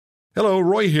Hello,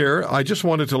 Roy here. I just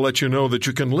wanted to let you know that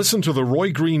you can listen to The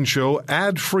Roy Green Show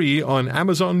ad-free on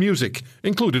Amazon Music,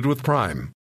 included with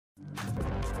Prime.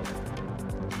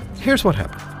 Here's what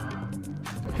happened.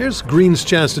 Here's Green's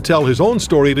chance to tell his own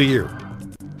story to you.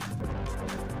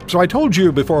 So I told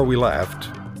you before we left,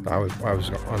 I was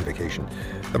on vacation,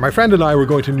 that my friend and I were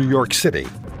going to New York City,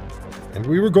 and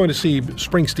we were going to see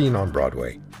Springsteen on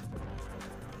Broadway.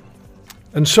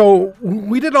 And so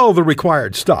we did all the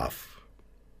required stuff.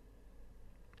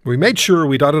 We made sure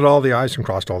we dotted all the I's and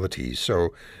crossed all the T's.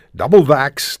 So double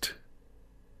vaxxed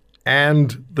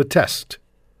and the test.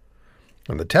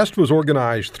 And the test was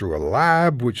organized through a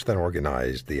lab, which then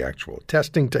organized the actual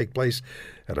testing take place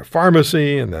at a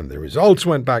pharmacy. And then the results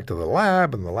went back to the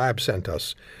lab, and the lab sent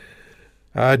us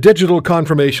digital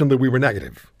confirmation that we were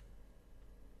negative.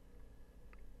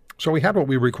 So we had what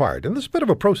we required. And there's a bit of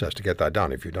a process to get that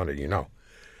done. If you've done it, you know.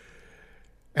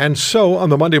 And so on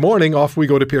the Monday morning, off we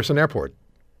go to Pearson Airport.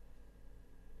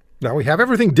 Now, we have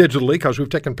everything digitally because we've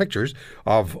taken pictures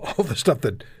of all the stuff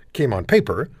that came on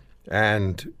paper,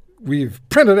 and we've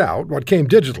printed out what came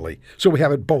digitally. So we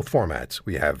have it both formats.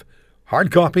 We have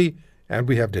hard copy and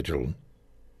we have digital.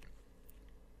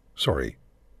 Sorry,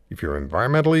 if you're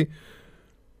environmentally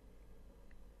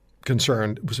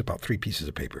concerned, it was about 3 pieces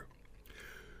of paper.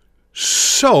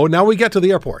 So now we get to the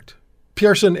airport,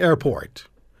 Pearson Airport,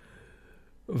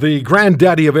 the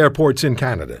granddaddy of airports in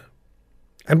Canada.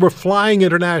 And we're flying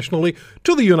internationally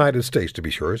to the United States, to be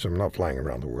sure. So I'm not flying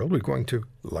around the world. We're going to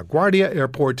LaGuardia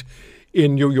Airport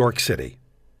in New York City.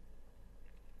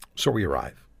 So we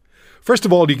arrive. First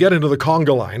of all, you get into the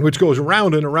conga line, which goes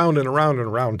around and around and around and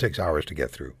around and takes hours to get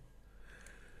through.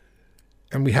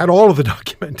 And we had all of the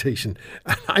documentation.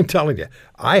 And I'm telling you,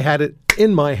 I had it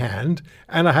in my hand,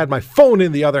 and I had my phone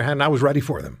in the other hand, and I was ready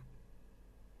for them.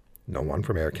 No one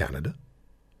from Air Canada.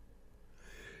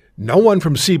 No one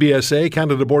from CBSA,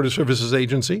 Canada Border Services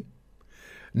Agency.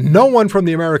 No one from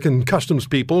the American Customs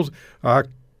people,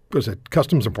 was it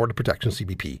Customs and Border Protection,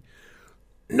 CBP.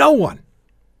 No one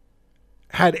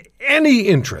had any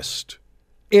interest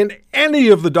in any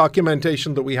of the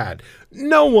documentation that we had.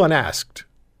 No one asked,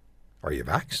 are you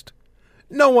vaxxed?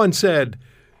 No one said,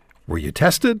 were you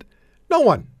tested? No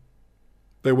one.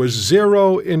 There was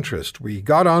zero interest. We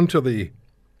got onto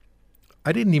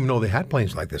I didn't even know they had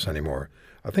planes like this anymore.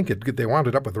 I think they wound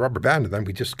it up with a rubber band, and then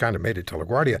we just kind of made it to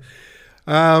LaGuardia.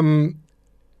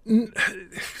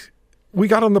 We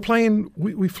got on the plane.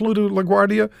 We flew to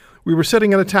LaGuardia. We were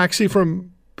sitting in a taxi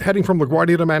heading from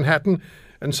LaGuardia to Manhattan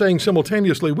and saying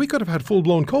simultaneously, we could have had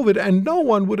full-blown COVID, and no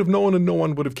one would have known and no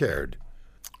one would have cared.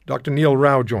 Dr. Neil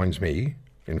Rao joins me,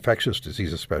 infectious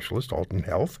diseases specialist, Alton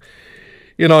Health,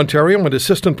 in Ontario, and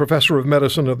assistant professor of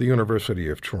medicine at the University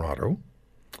of Toronto.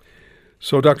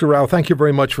 So, Dr. Rao, thank you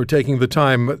very much for taking the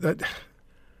time.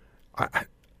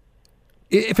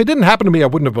 If it didn't happen to me, I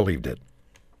wouldn't have believed it.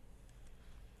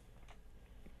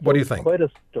 What do you think? Quite a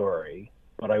story,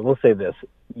 but I will say this.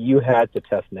 You had to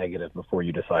test negative before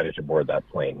you decided to board that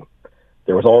plane.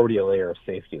 There was already a layer of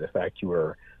safety, the fact you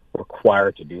were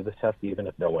required to do the test even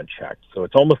if no one checked. So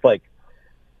it's almost like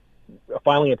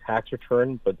filing a tax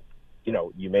return, but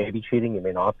you may be cheating, you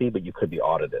may not be, but you could be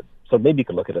audited. So maybe you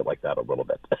could look at it like that a little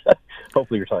bit.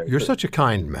 Hopefully you're telling me. You're such a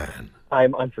kind man.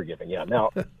 I'm unforgiving, yeah.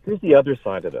 Now, here's the other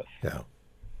side of this.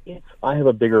 Yeah. I have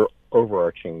a bigger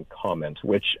overarching comment,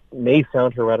 which may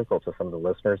sound heretical to some of the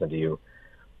listeners and to you.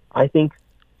 I think,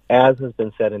 as has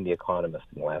been said in The Economist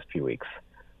in the last few weeks,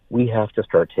 we have to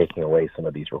start taking away some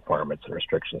of these requirements and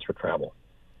restrictions for travel.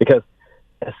 Because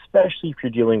especially if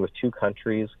you're dealing with two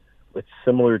countries with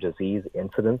similar disease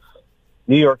incidents,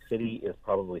 New York City is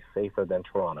probably safer than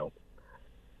Toronto.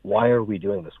 Why are we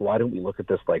doing this? Why don't we look at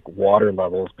this like water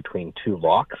levels between two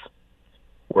locks,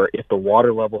 where if the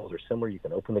water levels are similar, you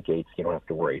can open the gates, you don't have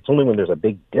to worry. It's only when there's a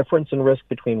big difference in risk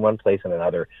between one place and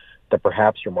another that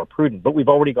perhaps you're more prudent. But we've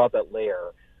already got that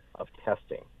layer of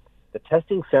testing. The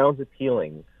testing sounds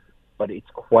appealing, but it's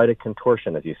quite a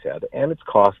contortion, as you said, and it's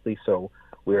costly. So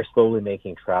we are slowly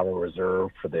making travel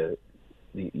reserved for the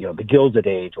Gilded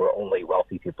Age, where only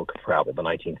wealthy people could travel, the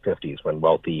 1950s, when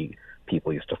wealthy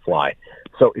people used to fly.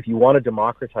 So if you want to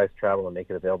democratize travel and make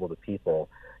it available to people,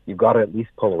 you've got to at least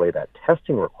pull away that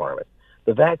testing requirement.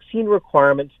 The vaccine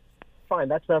requirement, fine,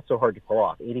 that's not so hard to pull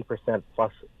off. 80%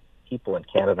 plus people in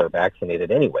Canada are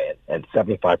vaccinated anyway, and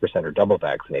 75% are double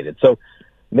vaccinated. So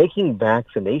making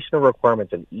vaccination a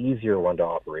requirement an easier one to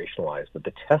operationalize, but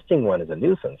the testing one is a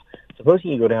nuisance.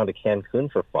 Supposing you go down to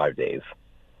Cancun for 5 days,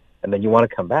 and then you want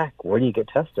to come back, where do you get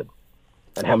tested?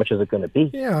 And how much is it going to be?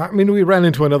 Yeah, I mean, we ran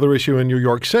into another issue in New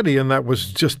York City, and that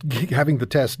was just having the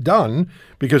test done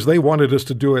because they wanted us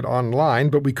to do it online,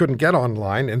 but we couldn't get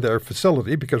online in their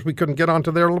facility because we couldn't get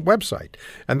onto their website.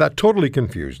 And that totally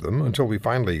confused them until we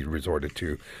finally resorted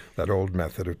to that old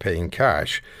method of paying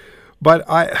cash. But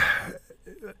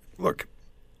look,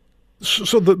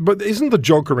 but isn't the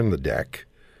joker in the deck?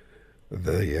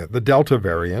 The Delta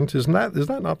variant, is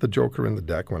that not the joker in the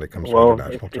deck when it comes to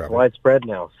international travel? It's widespread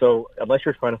now. So unless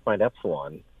you're trying to find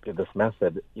epsilon in this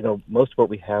method, most of what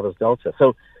we have is Delta.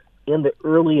 So in the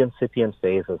early incipient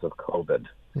phases of COVID,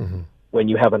 when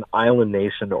you have an island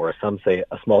nation or some say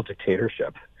a small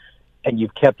dictatorship, and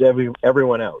you've kept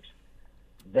everyone out,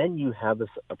 then you have this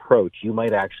approach. You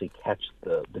might actually catch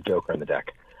the joker in the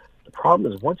deck. The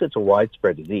problem is once it's a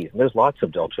widespread disease, and there's lots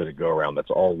of Delta to go around that's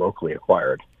all locally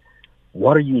acquired,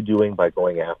 what are you doing by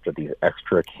going after these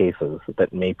extra cases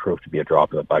that may prove to be a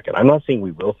drop in the bucket? I'm not saying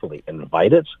we willfully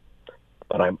invite it,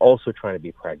 but I'm also trying to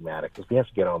be pragmatic because we have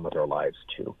to get on with our lives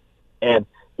too. And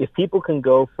if people can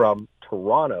go from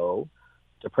Toronto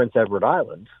to Prince Edward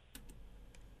Island,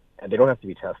 and they don't have to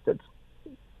be tested,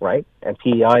 right? And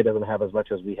PEI doesn't have as much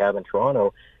as we have in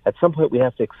Toronto, at some point we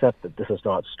have to accept that this is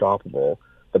not stoppable,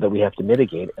 but that we have to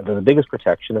mitigate. And then the biggest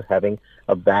protection is having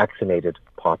a vaccinated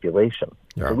population.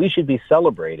 Yeah. So we should be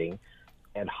celebrating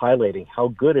and highlighting how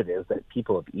good it is that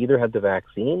people have either had the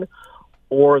vaccine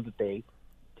or that they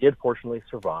did fortunately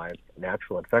survive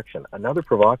natural infection. Another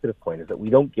provocative point is that we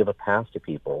don't give a pass to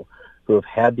people who have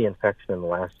had the infection in the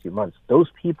last few months. Those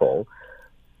people,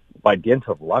 by dint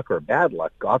of luck or bad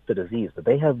luck, got the disease, but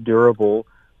they have durable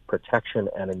protection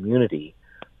and immunity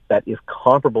that is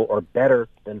comparable or better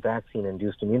than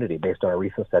vaccine-induced immunity based on a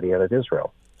recent study out of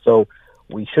Israel. So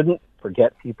we shouldn't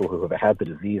forget people who have had the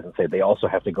disease and say they also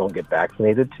have to go and get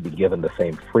vaccinated to be given the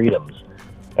same freedoms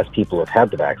as people who have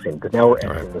had the vaccine. Because now we're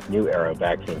entering this new era of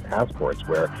vaccine passports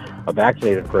where a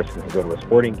vaccinated person can go to a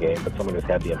sporting game, but someone who's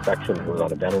had the infection who was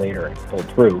on a ventilator and pulled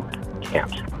through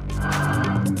can't.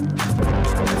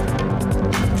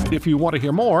 If you want to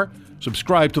hear more,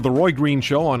 subscribe to The Roy Green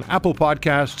Show on Apple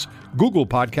Podcasts, Google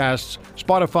Podcasts,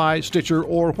 Spotify, Stitcher,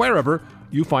 or wherever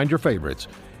you find your favorites.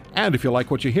 And if you like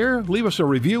what you hear, leave us a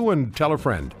review and tell a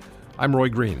friend. I'm Roy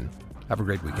Green. Have a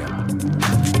great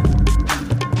weekend.